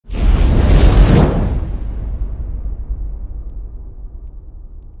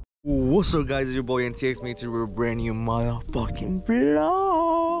What's up, guys? It's your boy TRX. Made to a brand new motherfucking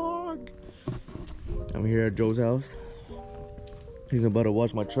vlog. I'm here at Joe's house. He's about to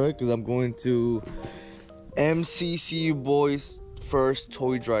watch my truck because I'm going to MCC Boys' first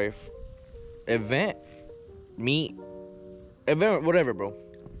toy drive event, whatever, bro.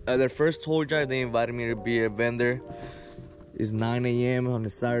 Their first toy drive. They invited me to be a vendor. It's 9 a.m. on a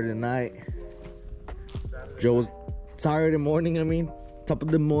Saturday night. Joe's Saturday morning. Top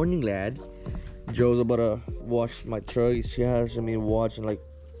of the morning, lad. Joe's about to wash my truck. She hasn't been watching like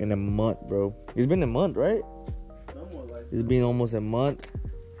in a month, bro. It's been a month, right? It's been almost a month.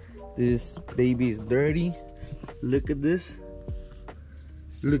 This baby is dirty. Look at this.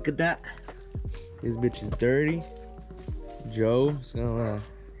 Look at that. This bitch is dirty. Joe's gonna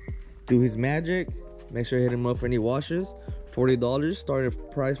do his magic. Make sure I hit him up for any washes. $40. Starting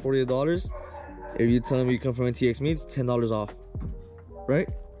price $40. If you tell him you come from NTX Meats, $10 off. Right?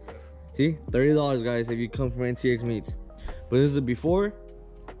 See? $30, guys, if you come from NTX Meats. But this is the before.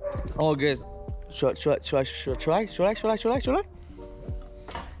 Oh, guys. Should I?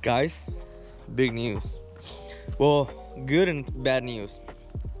 Guys, big news. Well, good and bad news.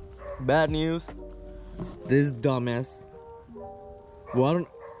 Bad news. This dumbass. Well,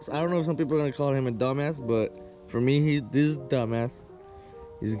 I don't know if some people are gonna call him a dumbass, but for me, this dumbass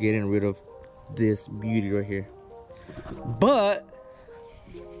is getting rid of this beauty right here. But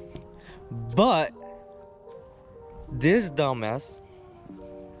this dumbass,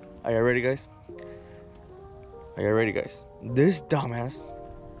 are you ready, guys? This dumbass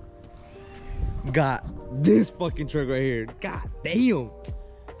got this fucking truck right here. God damn.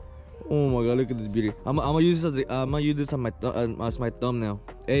 Oh my god, look at this beauty. I'm gonna use this as my thumbnail.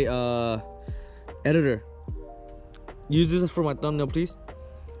 Hey, editor, use this for my thumbnail, please.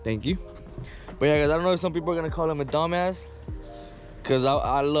 Thank you. But yeah, guys, I don't know if some people are gonna call him a dumbass, cause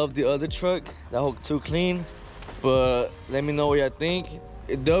I love the other truck. That whole too clean. But let me know what y'all think.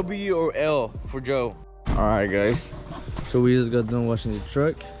 W or L for Joe. All right, guys. So we just got done washing the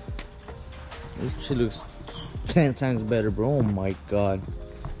truck. This shit looks 10 times better, bro. Oh my god.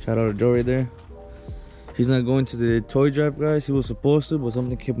 Shout out to Joe right there. He's not going to the toy drive, guys. He was supposed to, but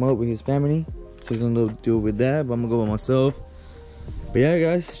something came up with his family, so he's gonna go deal with that. But I'm gonna go by myself. But yeah,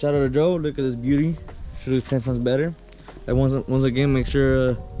 guys, shout out to Joe. Look at this beauty. She looks 10 times better. And once again, make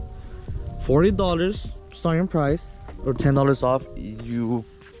sure $40 starting price or $10 off. You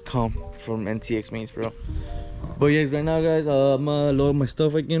come from NTX Meats, bro. But yeah, right now, guys, I'm gonna load my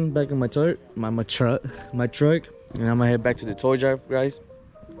stuff again back in my truck, my truck, and I'm gonna head back to the toy drive, guys.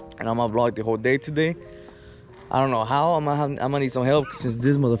 And I'm gonna vlog the whole day today. I don't know how. I'm gonna need some help since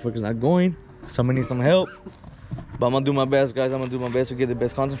this motherfucker's not going. So I'm gonna need some help. But I'm gonna do my best, guys. I'm gonna do my best to get the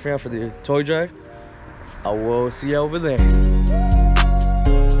best content for you for the toy drive. I will see you over there.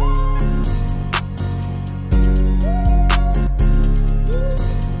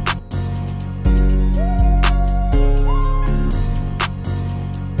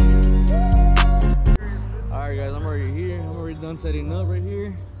 Alright, guys, I'm already here. I'm already done setting up right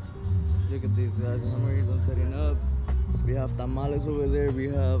here. Look at these, guys. I'm already done setting up. We have tamales over there. We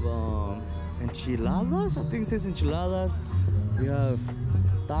have enchiladas. I think it says enchiladas. We have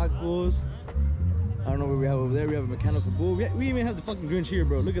tacos. I don't know what we have over there. We have a mechanical bull. We even have the fucking Grinch here,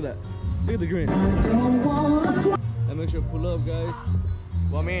 bro. Look at that. Look at the Grinch. And make sure to pull up, guys.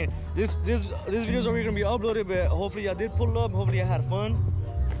 Well, I mean, this video's already gonna be uploaded, but hopefully y'all did pull up. Hopefully y'all had fun.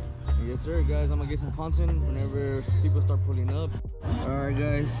 Yes, sir, guys. I'm gonna get some content whenever people start pulling up. All right,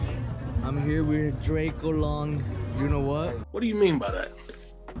 guys. I'm here with Draco Long. You know what? What do you mean by that?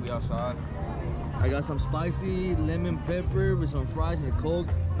 We outside. I got some spicy lemon pepper with some fries and a Coke.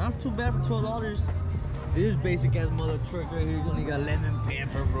 Not too bad for $12. This basic ass mother truck right here only got lemon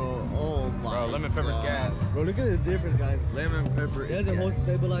pepper, bro. Oh my god. Bro, lemon pepper's gas. Bro, look at the difference, guys. Lemon pepper There's a whole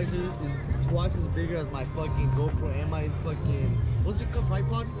stabilizer. It's twice as bigger as my fucking GoPro and my fucking, what's it called,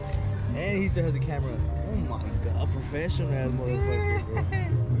 tripod? And he still has a camera. Oh my god, a professional ass motherfucker,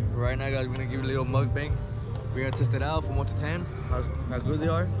 bro. Right now, guys, we're gonna give you a little mukbang. We're gonna test it out from 1 to 10, how good they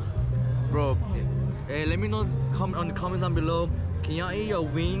are. Bro, hey, let me know on the comment down below. Can y'all eat your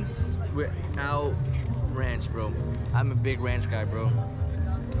wings without ranch, bro? I'm a big ranch guy, bro.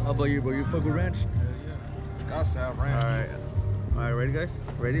 How about you, bro? You fuck with ranch? Yeah. Gotta have ranch. All right, ready, guys?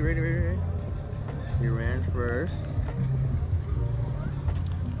 Ready? Your ranch first.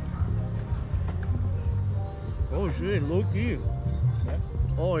 Oh shit, low key. Yeah.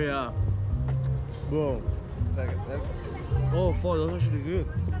 Oh yeah. Bro. Oh fuck, that's actually good.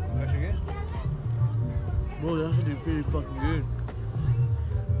 Bro, that's actually pretty fucking good.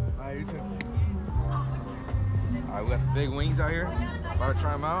 Alright, you too. Alright, we got the big wings out here. About to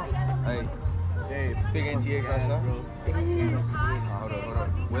try them out? Hey. Hey, big NTX I saw. Hold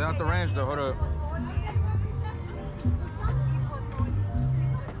up. Without the range though, hold up.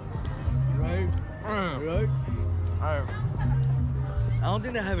 Right? Right? Alright. I don't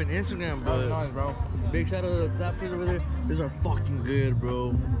think they have an Instagram, bro. Nice, bro. Big shout out to the top over there. These are fucking good,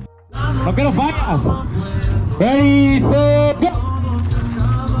 bro. No quiero fallas. Ready, set, go.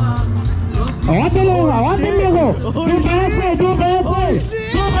 Aguántalo, aguántalo. Tú PS.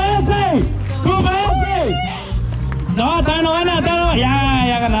 No, todavía no gana,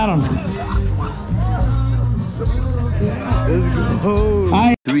 ya ganaron. Let's go.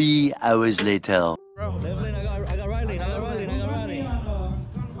 Ay. 3 hours later. Left lane, I got right lane.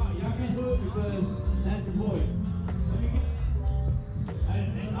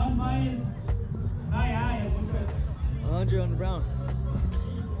 Andre on the brown.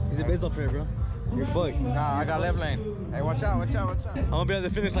 He's a baseball player, bro. You're fucked. Nah, I got left lane. Hey, watch out. I'm gonna be at the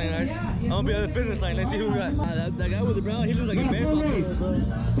finish line, guys. Let's see who we got. That guy with the brown, he looks like a baseball player, bro.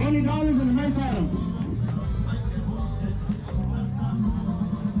 $20 in the merch item.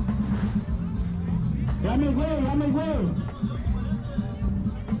 Ya me voy.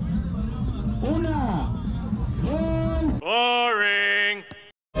 Una, dos. Boring.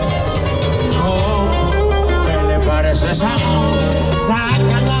 ¿Qué le parece esa? La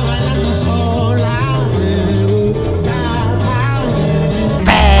anda bailando sola.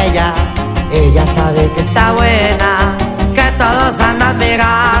 Ella sabe que está buena, que todos andan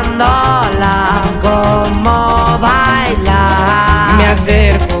mirándola como baila. Me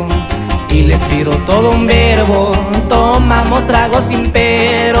acerco y le tiro todo un verbo. Tomamos tragos sin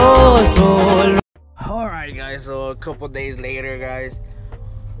pero solo. Alright, guys, so a couple days later, guys,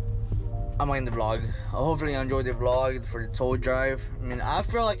 I'm in the vlog. Hopefully you enjoyed the vlog for the tow drive. I mean, I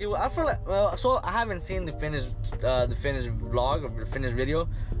feel like well, so I haven't seen the finished vlog or the finished video,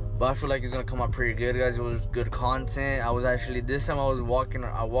 but I feel like it's gonna come out pretty good, guys. It was good content. I was actually, this time I was walking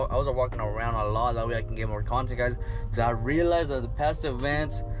around a lot, that way I can get more content, guys, because I realized that the past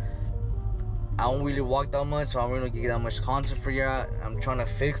events I don't really walk that much, so I don't really get that much content for you. I'm trying to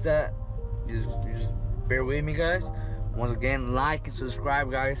fix that. You just bear with me, guys. Once again, like and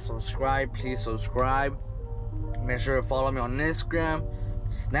subscribe, guys. Please subscribe. Make sure to follow me on Instagram,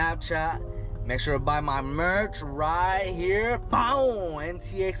 Snapchat. Make sure to buy my merch right here. Boom!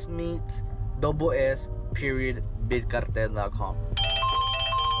 NTX meets SS bidcartel.com.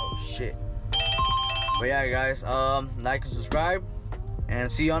 Oh shit. But yeah, guys, like and subscribe,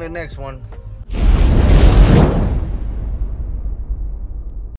 and see you on the next one.